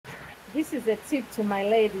This is a tip to my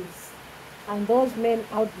ladies and those men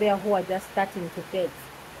out there who are just starting to date.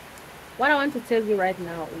 What I want to tell you right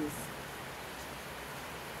now is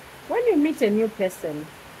when you meet a new person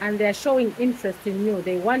and they're showing interest in you,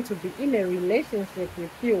 they want to be in a relationship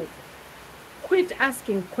with you, quit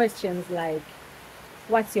asking questions like,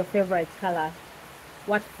 what's your favorite color?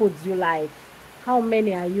 What foods you like? How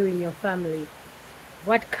many are you in your family?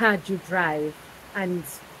 What car do you drive? And,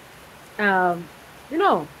 um, you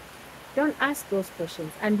know, don't ask those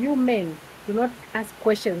questions. And you men, do not ask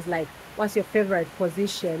questions like, what's your favorite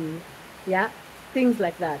position? Yeah, things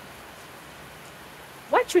like that.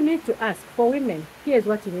 What you need to ask for women, here's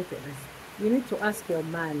what you need to ask. You need to ask your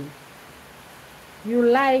man,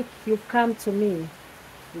 you've come to me.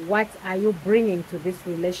 What are you bringing to this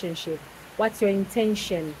relationship? What's your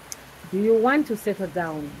intention? Do you want to settle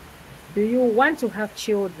down? Do you want to have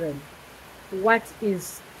children? What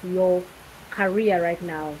is your career right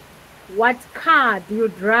now? What car do you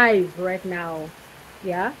drive right now?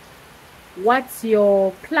 Yeah. What's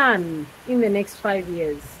your plan in the next 5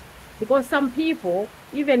 years? Because some people,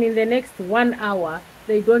 even in the next 1 hour,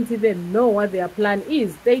 they don't even know what their plan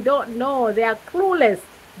is. They don't know. They are clueless.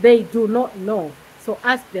 They do not know. So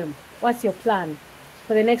ask them, what's your plan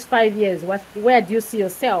for the next 5 years? Where do you see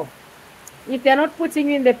yourself? If they're not putting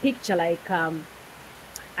you in the picture, like,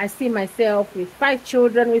 I see myself with 5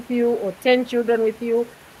 children with you or 10 children with you,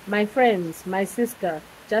 my friends, my sister,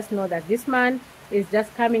 just know that this man is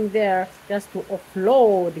just coming there just to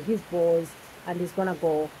offload his balls, and he's going to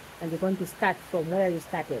go and you're going to start from where you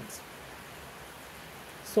started.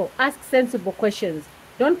 So ask sensible questions.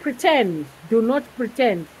 Don't pretend. Do not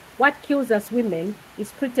pretend. What kills us women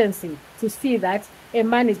is pretense, to see that a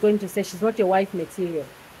man is going to say she's not a wife material.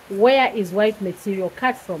 Where is wife material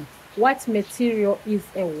cut from? What material is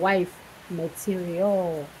a wife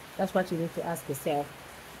material? That's what you need to ask yourself.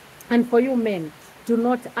 And for you men, do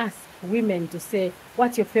not ask women to say,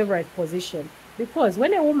 what's your favorite position? Because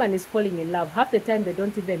when a woman is falling in love, half the time they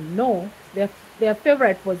don't even know their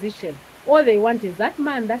favorite position. All they want is that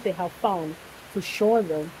man that they have found to show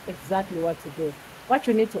them exactly what to do. What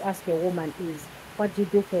you need to ask a woman is, what do you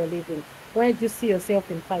do for a living? Where do you see yourself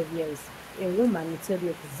in 5 years? A woman will tell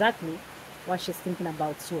you exactly what she's thinking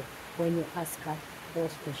about you when you ask her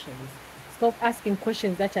those questions. Stop asking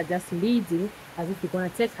questions that are just leading as if you're going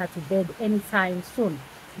to take her to bed anytime soon.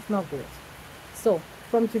 It's not good. So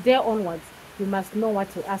from today onwards, you must know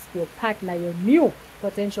what to ask your partner, your new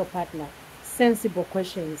potential partner. Sensible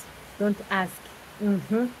questions. Don't ask,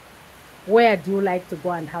 where do you like to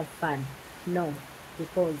go and have fun? No,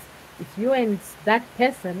 because if you and that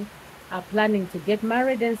person are planning to get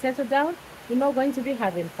married and settle down, you're not going to be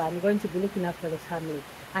having fun. You're going to be looking after the family.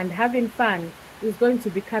 And having fun is going to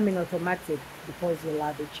be coming automatic because you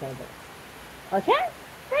love each other. Okay?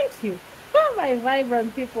 Thank you. Oh, my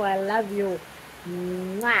vibrant people, I love you.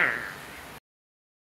 Mwah.